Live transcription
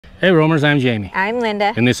Hey Roamers, I'm Jamie. I'm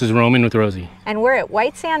Linda. And this is Roaming with Rosie. And we're at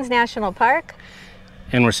White Sands National Park.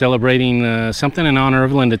 And we're celebrating something in honor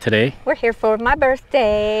of Linda today. We're here for my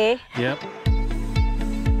birthday. Yep.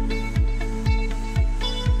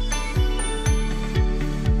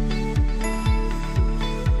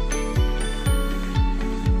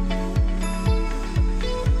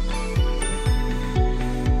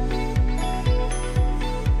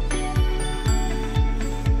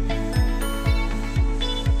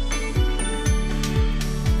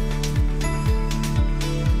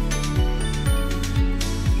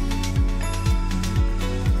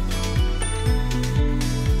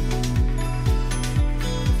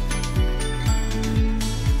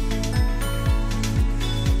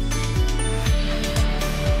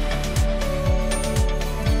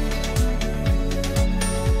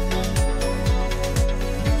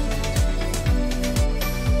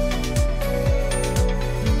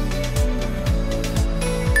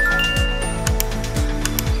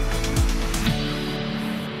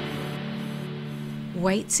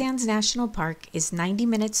 White Sands National Park is 90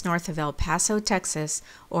 minutes north of El Paso, Texas,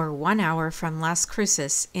 or 1 hour from Las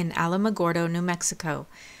Cruces in Alamogordo, New Mexico.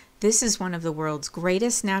 This is one of the world's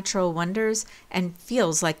greatest natural wonders and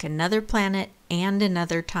feels like another planet and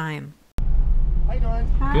another time. How you doing?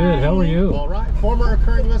 Hi. Good, how are you? All right. Former or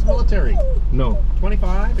current U.S. military? No.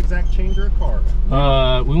 25, exact change or a card?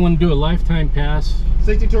 We want to do a lifetime pass.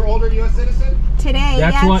 62 or older U.S. citizen? Today,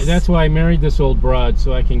 That's why I married this old broad,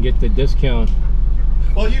 so I can get the discount.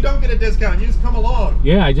 Well, you don't get a discount. You just come along.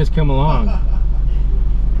 Yeah, I just come along.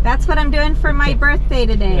 That's what I'm doing for my birthday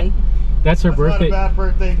today. That's her That's birthday. not a bad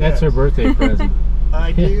birthday That's gift. her birthday present.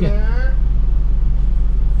 ID there.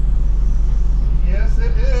 Yes,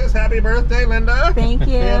 it is. Happy birthday, Linda. Thank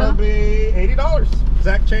you. It'll be $80.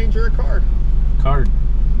 Exact change or a card? Card.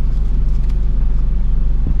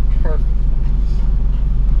 Perfect.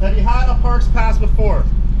 Have you had a Parks Pass before?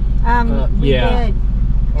 We yeah. did.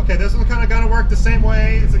 Okay, this one's kind of going to work the same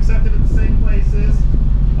way. It's accepted at the same places.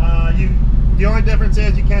 The only difference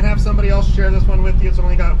is you can't have somebody else share this one with you. It's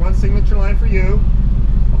only got one signature line for you.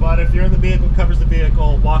 But if you're in the vehicle, it covers the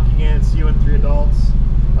vehicle. Walking in, it's you and 3 adults.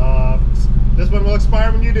 This one will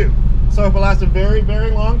expire when you do. So it will last a very,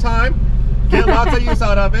 very long time. Get lots of use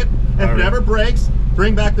out of it. If it ever breaks,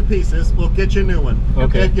 bring back the pieces. We'll get you a new one.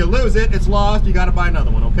 Okay. If you lose it, it's lost. You got to buy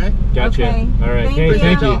another one, okay? Gotcha. Okay. All right. Thank Hey, you.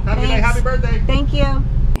 thank you. Have a good day. Happy birthday. Thank you.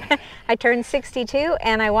 I turned 62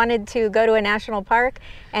 and I wanted to go to a national park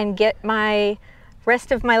and get my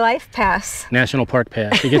rest of my life pass. National Park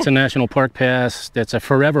Pass. She gets a National Park Pass that's a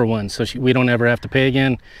forever one, so we don't ever have to pay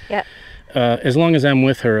again. Yep. As long as I'm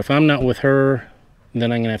with her. If I'm not with her,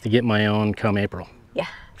 then I'm going to have to get my own come April. Yeah.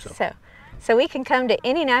 So we can come to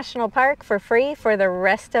any national park for free for the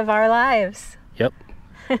rest of our lives. Yep.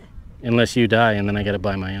 Unless you die, and then I got to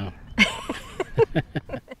buy my own.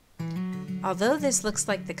 Although this looks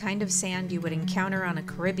like the kind of sand you would encounter on a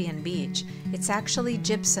Caribbean beach, it's actually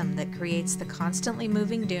gypsum that creates the constantly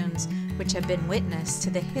moving dunes which have been witness to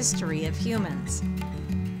the history of humans.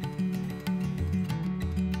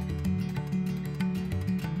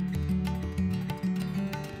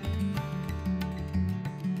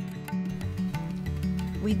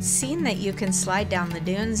 We'd seen that you can slide down the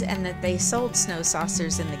dunes and that they sold snow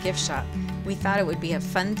saucers in the gift shop. We thought it would be a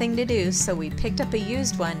fun thing to do, so we picked up a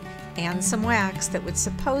used one and some wax that would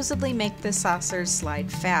supposedly make the saucers slide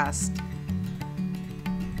fast.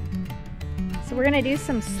 So we're gonna do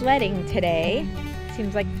some sledding today.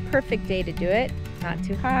 Seems like the perfect day to do it. Not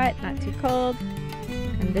too hot, not too cold.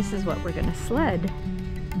 And this is what we're gonna sled.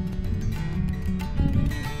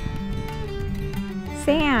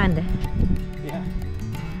 Sand. Yeah.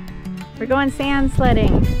 We're going sand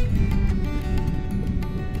sledding.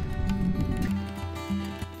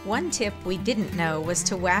 One tip we didn't know was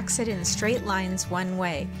to wax it in straight lines one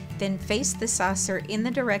way, then face the saucer in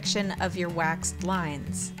the direction of your waxed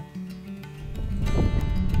lines.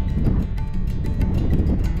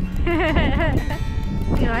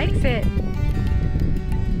 He likes it.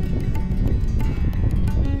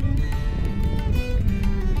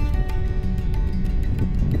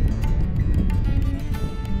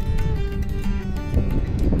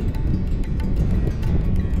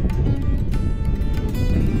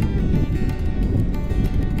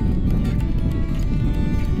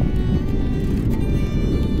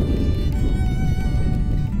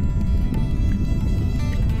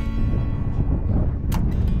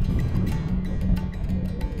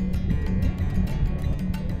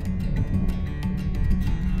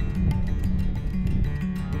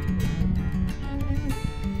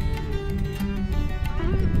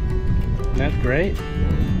 That's great.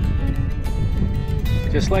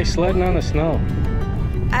 Just like sledding on the snow.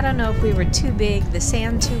 I I don't know if we were too big, the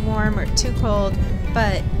sand too warm, or too cold,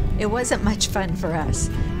 but it wasn't much fun for us.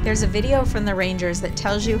 There's a video from the rangers that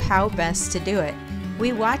tells you how best to do it.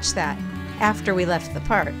 We watched that after we left the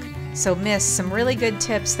park, so missed some really good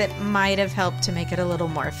tips that might have helped to make it a little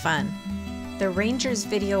more fun. The rangers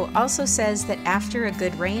video also says that after a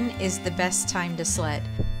good rain is the best time to sled.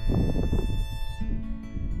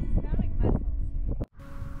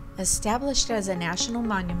 Established as a national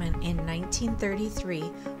monument in 1933,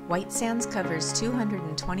 White Sands covers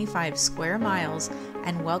 225 square miles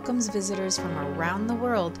and welcomes visitors from around the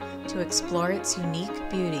world to explore its unique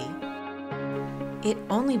beauty. It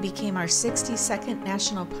only became our 62nd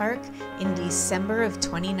national park in December of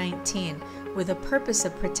 2019, with a purpose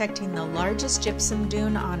of protecting the largest gypsum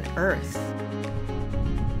dune on Earth.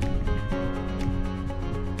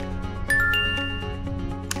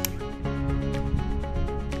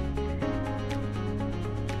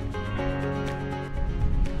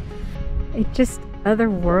 It's just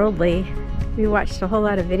otherworldly. We watched a whole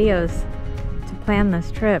lot of videos to plan this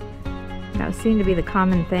trip. That seemed to be the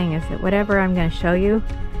common thing, is that whatever I'm going to show you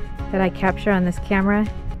that I capture on this camera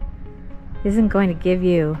isn't going to give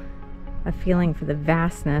you a feeling for the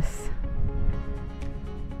vastness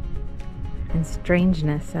and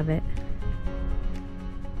strangeness of it.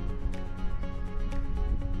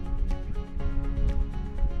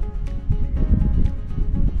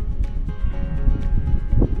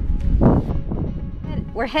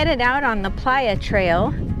 We're headed out on the Playa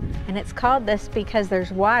Trail, and it's called this because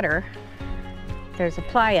there's water. There's a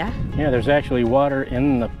playa. Yeah, there's actually water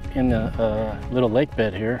in the little lake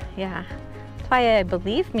bed here. Yeah, playa, I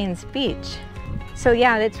believe, means beach. So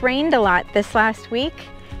yeah, it's rained a lot this last week,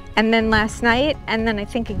 and then last night, and then I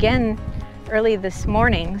think again early this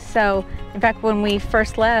morning. So in fact, when we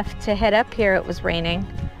first left to head up here, it was raining.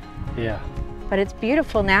 Yeah. But it's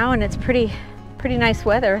beautiful now, and it's pretty nice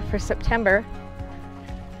weather for September.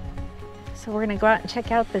 So we're gonna go out and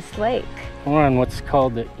check out this lake. We're on what's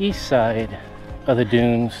called the east side of the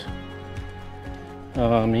dunes.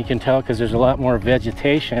 You can tell because there's a lot more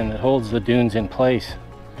vegetation that holds the dunes in place.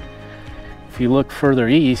 If you look further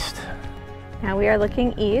east, Now we are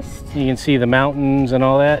looking east. you can see the mountains and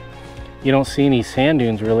all that. You don't see any sand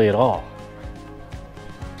dunes really at all.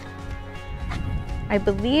 I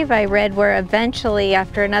believe I read where eventually,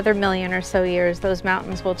 after another 1,000,000 or so years, those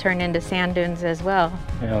mountains will turn into sand dunes as well.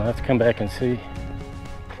 Yeah, I'll have to come back and see.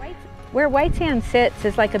 Where White Sand sits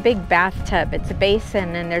is like a big bathtub. It's a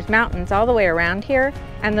basin, and there's mountains all the way around here.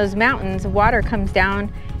 And those mountains, water comes down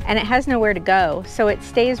and it has nowhere to go. So it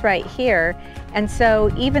stays right here. And so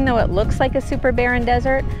even though it looks like a super barren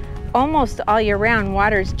desert, almost all year round,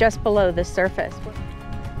 water's just below the surface.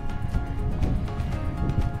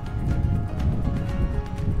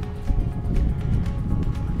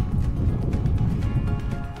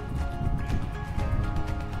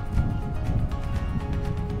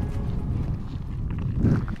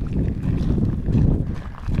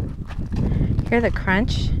 Hear the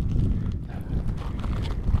crunch?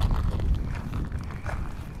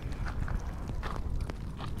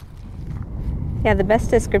 Yeah, the best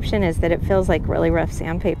description is that it feels like really rough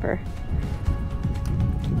sandpaper,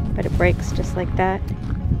 but it breaks just like that.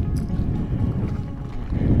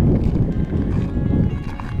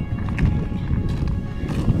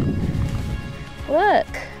 Look!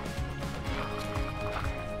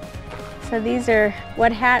 So these are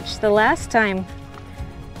what hatched the last time.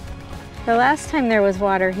 The last time there was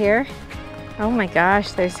water here. Oh my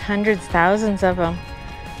gosh, there's hundreds, thousands of them.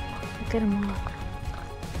 Look at them all.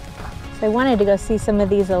 So I wanted to go see some of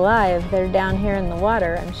these alive. They're down here in the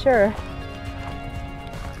water, I'm sure.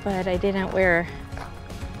 But I didn't wear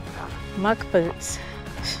muck boots.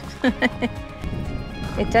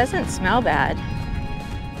 It doesn't smell bad.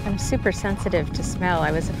 I'm super sensitive to smell.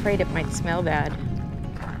 I was afraid it might smell bad,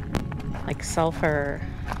 like sulfur,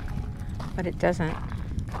 but it doesn't.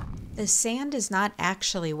 The sand is not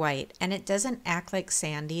actually white, and it doesn't act like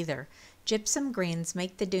sand either. Gypsum grains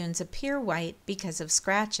make the dunes appear white because of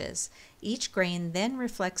scratches. Each grain then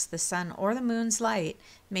reflects the sun or the moon's light,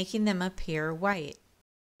 making them appear white.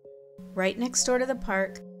 Right next door to the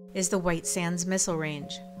park is the White Sands Missile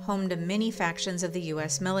Range, home to many factions of the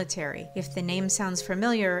U.S. military. If the name sounds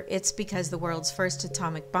familiar, it's because the world's first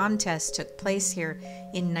atomic bomb test took place here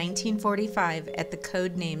in 1945 at the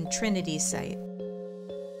code-named Trinity site.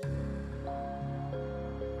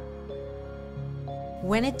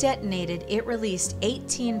 When it detonated, it released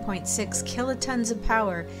 18.6 kilotons of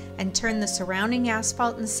power and turned the surrounding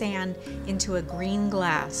asphalt and sand into a green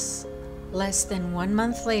glass. Less than 1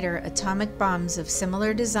 month later, atomic bombs of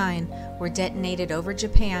similar design were detonated over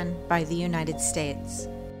Japan by the United States.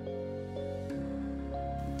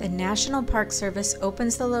 The National Park Service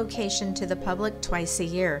opens the location to the public twice a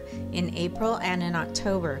year, in April and in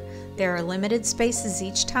October. There are limited spaces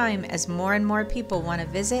each time as more and more people want to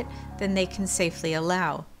visit than they can safely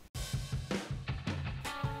allow.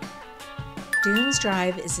 Dunes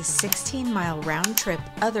Drive is a 16-mile round-trip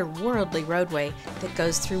otherworldly roadway that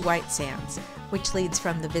goes through White Sands, which leads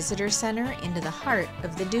from the visitor center into the heart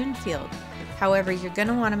of the dune field. However, you're going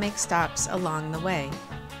to want to make stops along the way.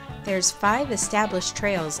 There's 5 established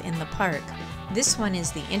trails in the park. This one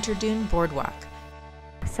is the Interdune Boardwalk.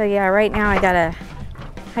 So yeah, right now I got a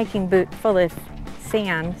hiking boot full of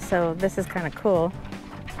sand, so this is kind of cool.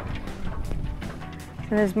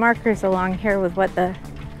 So there's markers along here with what the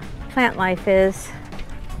plant life is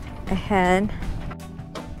ahead.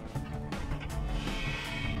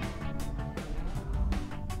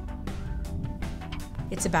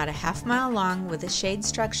 It's about a half-mile long with a shade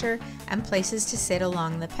structure and places to sit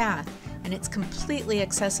along the path, and it's completely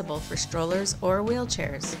accessible for strollers or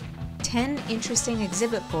wheelchairs. 10 interesting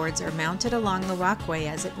exhibit boards are mounted along the walkway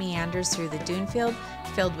as it meanders through the dune field,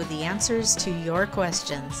 filled with the answers to your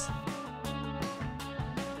questions.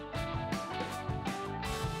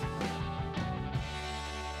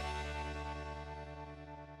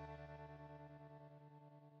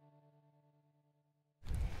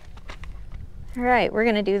 All right, we're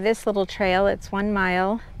gonna do this little trail. It's 1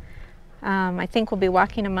 mile. I think we'll be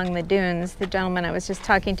walking among the dunes. The gentleman I was just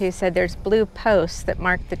talking to said there's blue posts that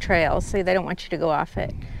mark the trail, so they don't want you to go off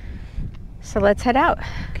it. So let's head out.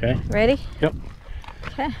 Okay. Ready? Yep.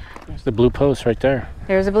 Okay. There's the blue post right there.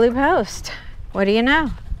 There's a blue post. What do you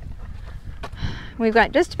know? We've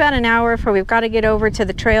got just about an hour before we've got to get over to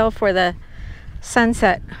the trail for the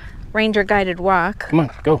sunset ranger guided walk. Come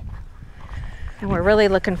on, go. And we're really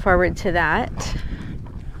looking forward to that.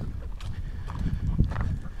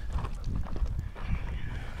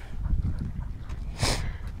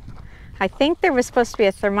 I think there was supposed to be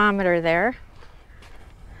a thermometer there.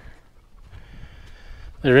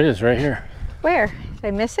 There it is, right here. Where? Did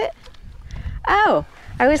I miss it? Oh,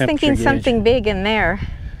 I was Temperature thinking gauge. something big in there.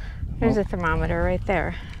 There's Oh. a thermometer right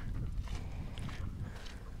there.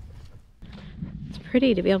 It's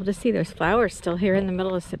pretty to be able to see those flowers still here in the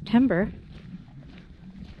middle of September.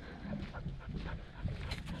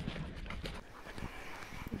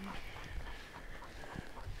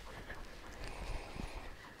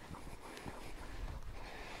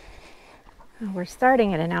 We're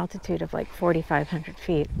starting at an altitude of like 4,500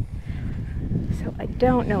 feet. So I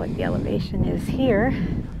don't know what the elevation is here,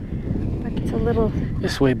 but it's a little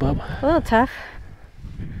This way, bub. tough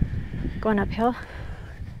going uphill.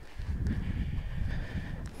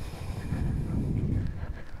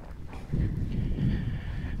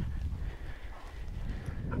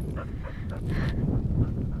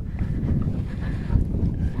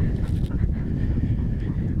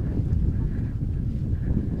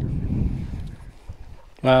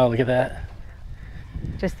 Wow, look at that.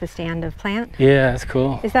 Just the stand of plant. Yeah, that's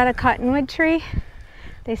cool. Is that a cottonwood tree?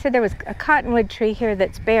 They said there was a cottonwood tree here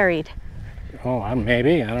that's buried. Oh,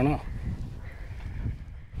 maybe, I don't know.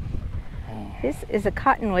 This is a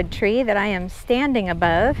cottonwood tree that I am standing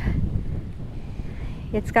above.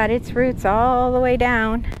 It's got its roots all the way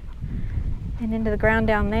down and into the ground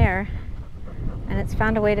down there, and it's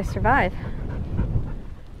found a way to survive.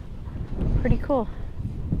 Pretty cool.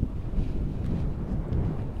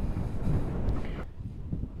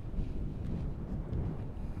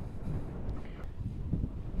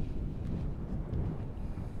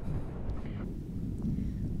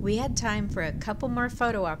 We had time for a couple more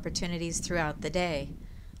photo opportunities throughout the day.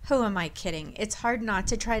 Who am I kidding? It's hard not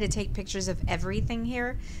to try to take pictures of everything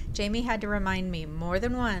here. Jamie had to remind me more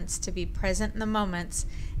than once to be present in the moments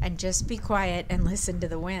and just be quiet and listen to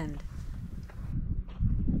the wind.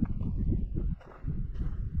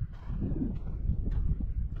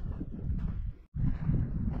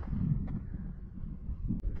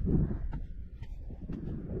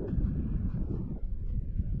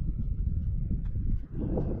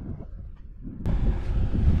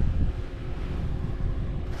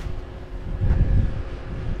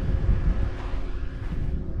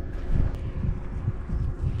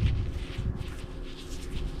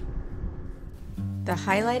 The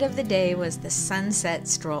highlight of the day was the sunset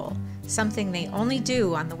stroll, something they only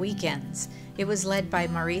do on the weekends. It was led by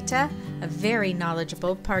Marita, a very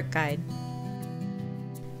knowledgeable park guide.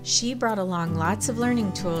 She brought along lots of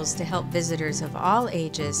learning tools to help visitors of all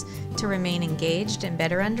ages to remain engaged and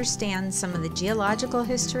better understand some of the geological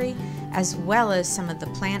history as well as some of the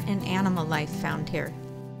plant and animal life found here.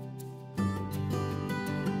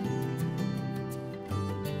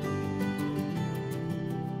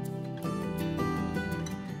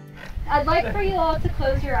 I'd like for you all to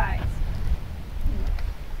close your eyes.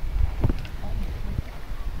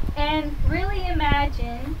 And really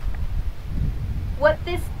imagine what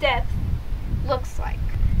this depth looks like.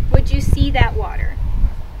 Would you see that water?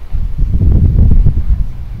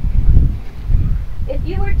 If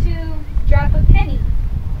you were to drop a penny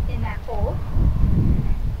in that hole,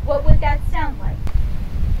 what would that sound like?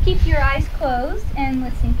 Keep your eyes closed and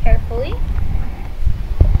listen carefully.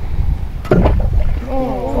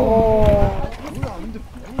 Oh.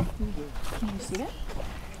 Can you see it?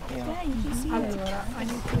 Yeah, you can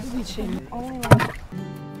see it.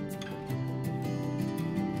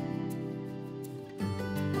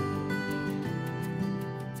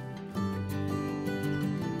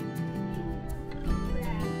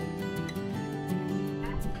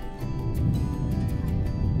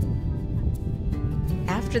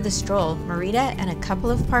 After the stroll, Marita and a couple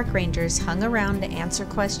of park rangers hung around to answer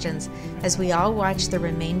questions as we all watched the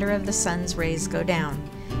remainder of the sun's rays go down.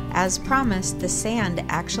 As promised, the sand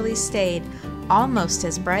actually stayed almost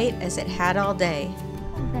as bright as it had all day.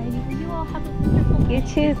 Alrighty, you all have a wonderful night.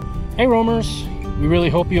 You too. Hey roamers, we really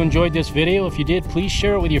hope you enjoyed this video. If you did, please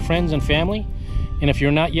share it with your friends and family. And if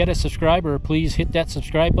you're not yet a subscriber, please hit that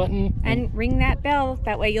subscribe button. And ring that bell.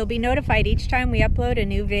 That way you'll be notified each time we upload a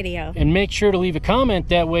new video. And make sure to leave a comment.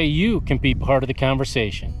 That way you can be part of the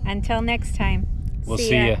conversation. Until next time. We'll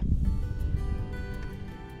see ya.